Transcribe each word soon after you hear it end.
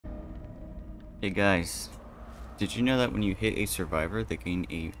Hey guys, did you know that when you hit a survivor, they gain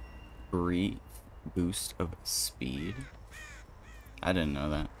a brief boost of speed? I didn't know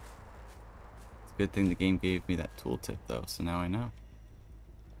that. It's a good thing the game gave me that tooltip though, so now I know.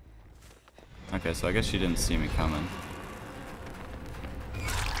 Okay, so I guess she didn't see me coming.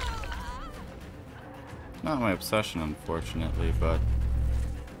 Not my obsession, unfortunately, but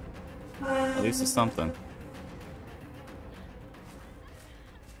at least it's something.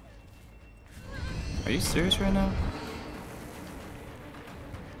 Are you serious right now?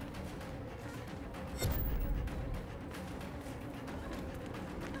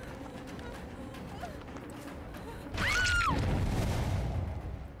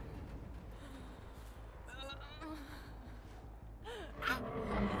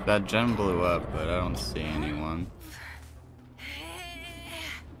 That gen blew up, but I don't see anyone.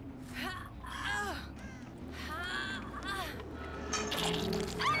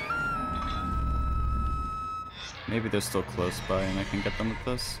 Maybe they're still close by and I can get them with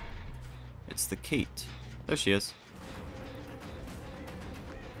this. It's the Kate. There she is.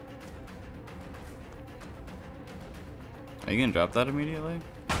 Are you gonna drop that immediately?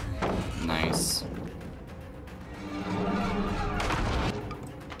 Nice.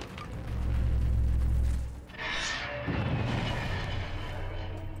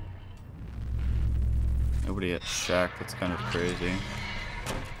 Nobody at Shack, that's kind of crazy.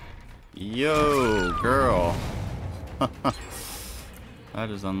 Yo, girl. That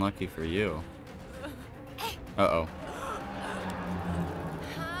is unlucky for you. Uh-oh.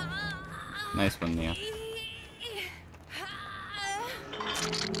 Nice one, Nia.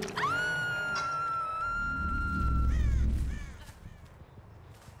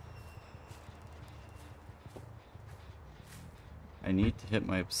 I need to hit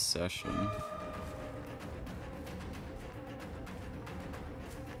my obsession.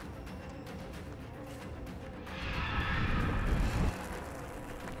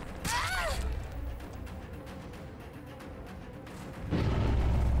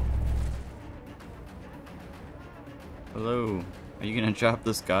 Hello. Are you gonna drop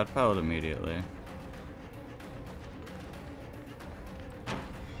this god pallet immediately?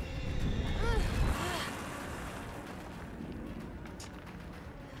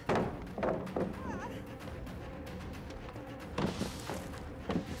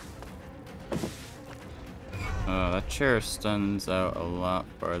 That chair stuns out a lot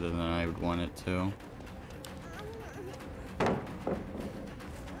farther than I would want it to.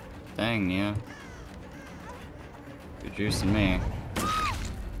 Dang, Nia. You're juicing me.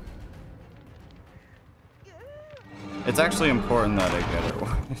 It's actually important that I get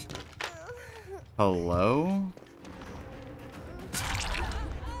it. Hello?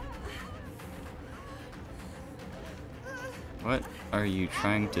 What are you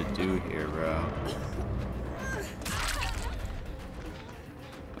trying to do here, bro?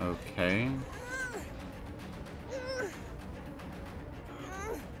 Okay.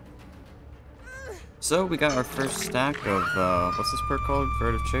 So we got our first stack of, what's this perk called?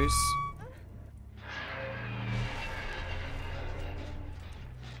 Furtive Chase?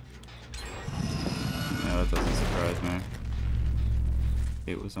 No, that doesn't surprise me.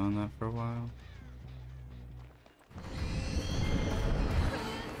 It was on that for a while.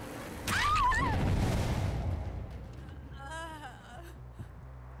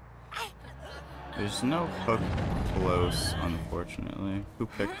 There's no hook close, unfortunately. Who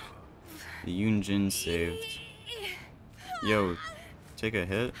picked? The Yunjin saved. Yo, take a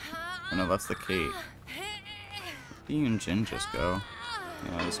hit? Oh no, that's the Kate. The Yunjin just go.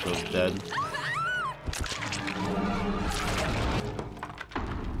 Yeah, this goes dead.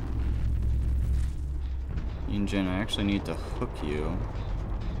 Yunjin, I actually need to hook you.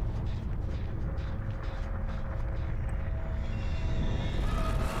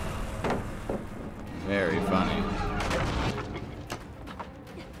 Very funny.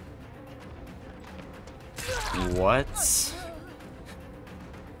 What?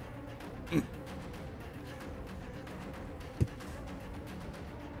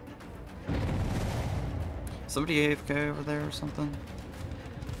 Somebody AFK over there or something?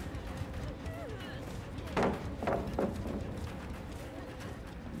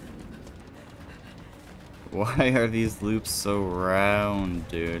 Why are these loops so round,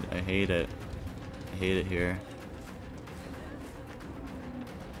 dude? I hate it. I hate it here.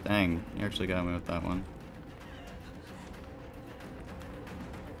 Dang, you actually got me with that one.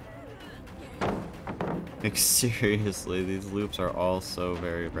 Like, seriously, these loops are all so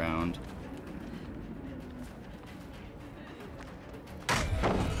very round.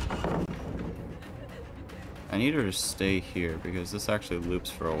 I need her to stay here because this actually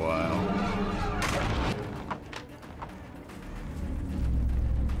loops for a while.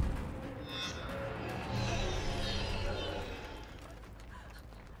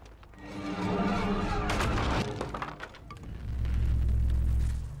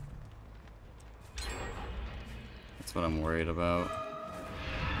 That's what I'm worried about.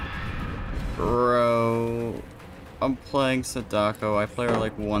 Bro, I'm playing Sadako. I play her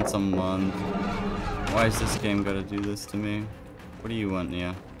like once a month. Why is this game gotta do this to me? What do you want,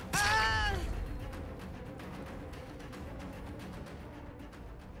 Nia?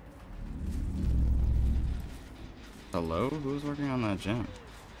 Hello? Who's working on that gem?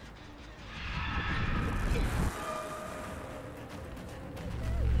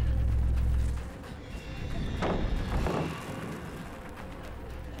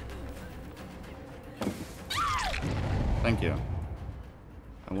 Thank you.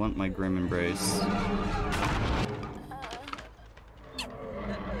 I want my Grim Embrace.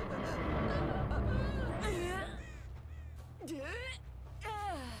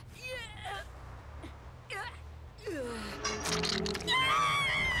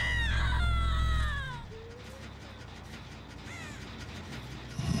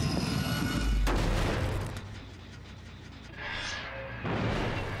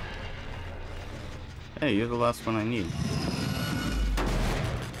 Hey, you're the last one I need.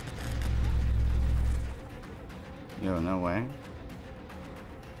 Yo, no way.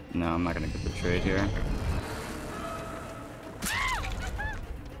 No, I'm not gonna get betrayed here.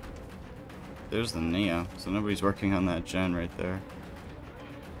 There's the Nia, so nobody's working on that gen right there.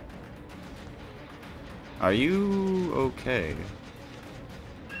 Are you okay?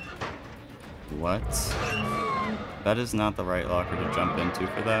 What? That is not the right locker to jump into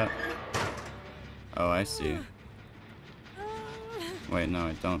for that. Oh, I see. Wait, no,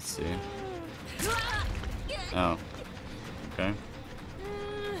 I don't see. Oh. Okay.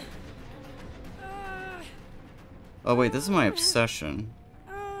 Oh wait, this is my obsession.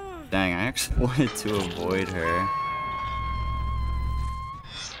 Dang, I actually wanted to avoid her.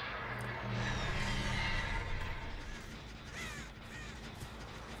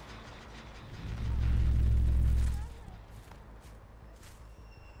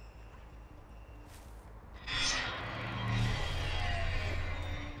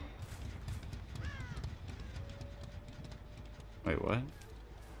 Wait, what?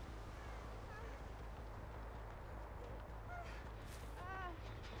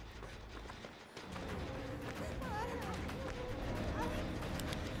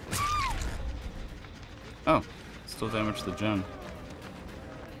 Oh, still damaged the gen.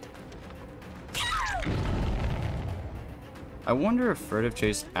 I wonder if Furtive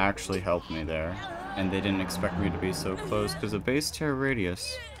Chase actually helped me there, and they didn't expect me to be so close, because the base tear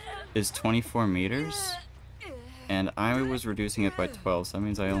radius is 24 meters, and I was reducing it by 12, so that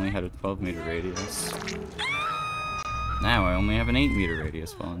means I only had a 12-meter radius. Now I only have an 8-meter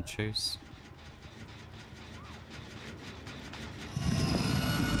radius while in chase.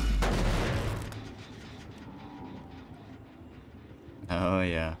 Oh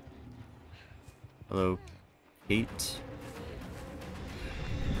yeah. Hello, Pete.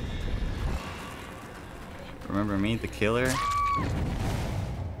 Remember me, the killer?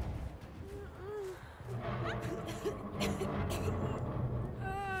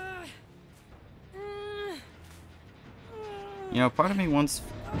 You know, part of me wants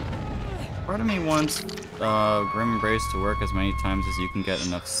Grim Embrace to work as many times as you can get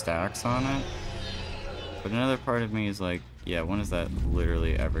enough stacks on it. But another part of me is like, yeah, when is that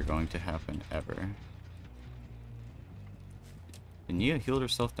literally ever going to happen, ever? Did Nia healed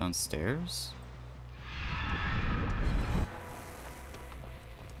herself downstairs?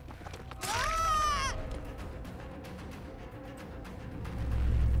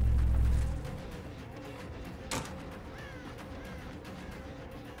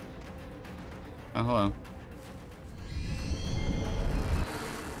 Oh, hello.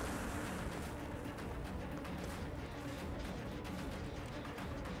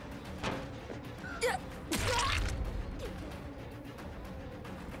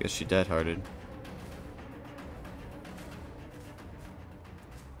 Guess she dead-hearted.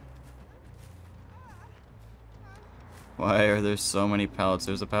 Why are there so many pallets?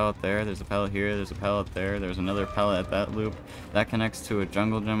 There's a pallet there, there's a pallet here, there's a pallet there, there's another pallet at that loop. That connects to a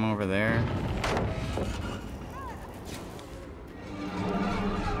jungle gym over there.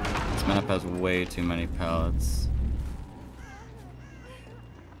 This map has way too many pallets.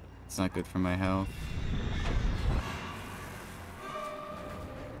 It's not good for my health.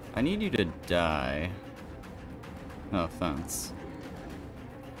 I need you to die. No offense.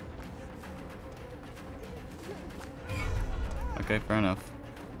 Okay, fair enough.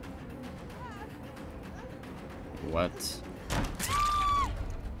 What?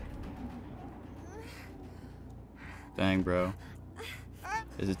 Dang, bro.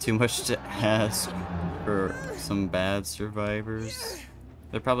 Is it too much to ask for some bad survivors?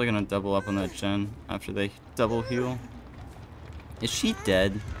 They're probably gonna double up on that gen after they double heal. Is she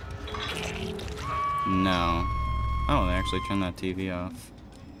dead? No. Oh, they actually turned that TV off.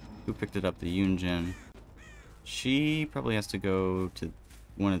 Who picked it up? The Yunjin. She probably has to go to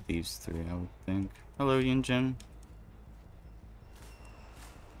one of these three, I would think. Hello, Yunjin.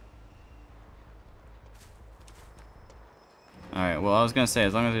 Alright, well, I was gonna say,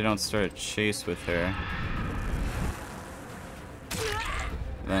 as long as they don't start a chase with her,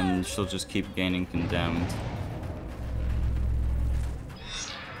 then she'll just keep gaining condemned.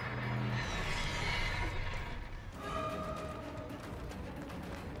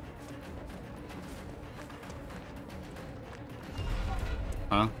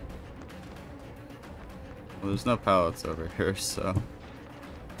 Huh? Well, there's no pallets over here, so...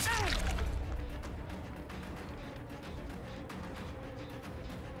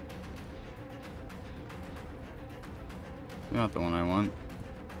 Not the one I want.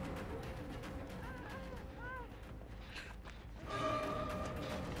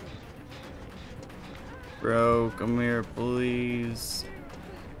 Bro, come here, please.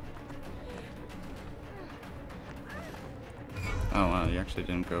 Oh wow, you actually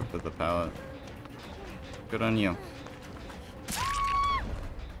didn't go for the pallet. Good on you.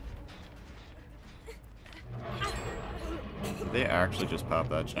 They actually just popped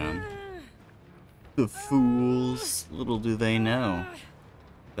that gem. The fools. Little do they know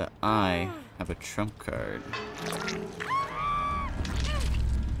that I have a trump card.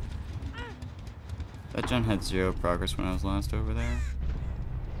 That gen had 0 progress when I was last over there.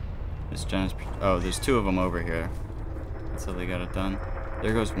 This gen is... Oh, there's 2 of them over here. That's how they got it done.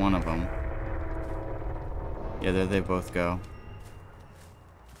 There goes one of them. Yeah, there they both go.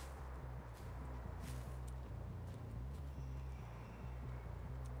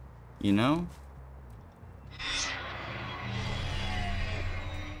 You know?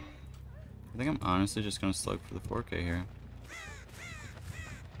 I think I'm honestly just gonna slug for the 4K here.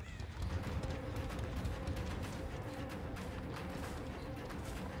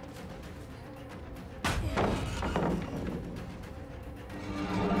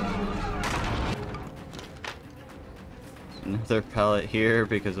 Another pallet here,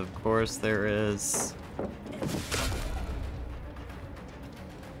 because of course there is.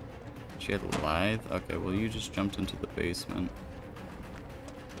 She had lithe? Okay, well you just jumped into the basement.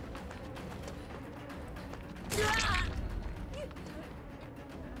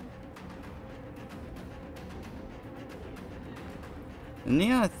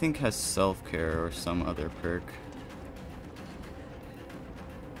 Nia, I think, has self-care or some other perk.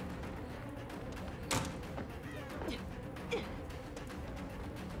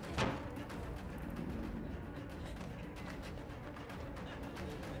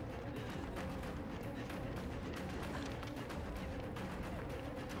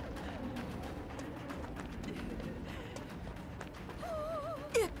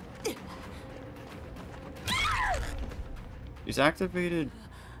 He's activated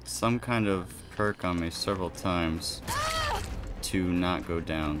some kind of perk on me several times to not go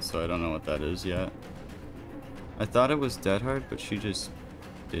down, so I don't know what that is yet. I thought it was Dead Hard, but she just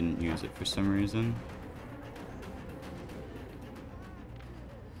didn't use it for some reason.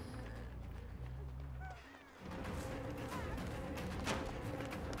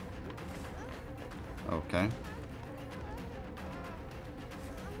 Okay.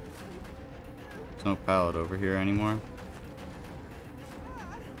 There's no pallet over here anymore.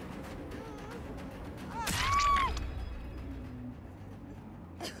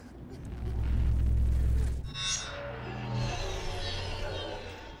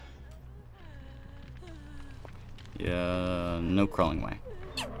 Yeah, no crawling way.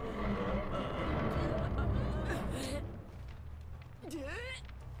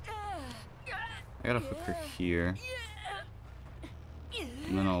 I gotta hook her here.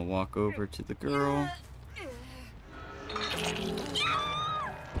 And then I'll walk over to the girl.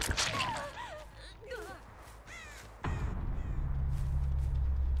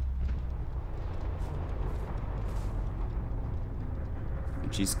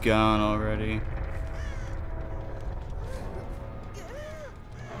 And she's gone already.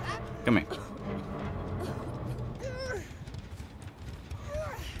 Come here.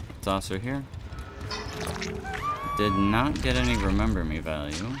 Toss her here. Did not get any remember me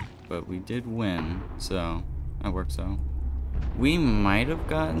value, but we did win, so that works out. We might have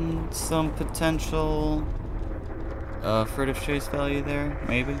gotten some potential furtive chase value there,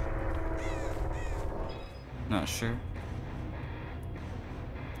 maybe? Not sure.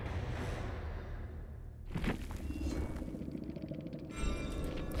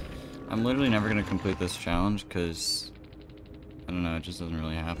 I'm literally never gonna complete this challenge because I don't know, it just doesn't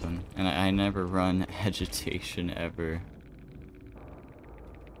really happen. And I never run agitation ever.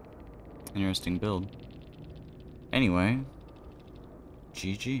 Interesting build. Anyway,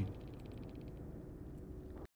 GG.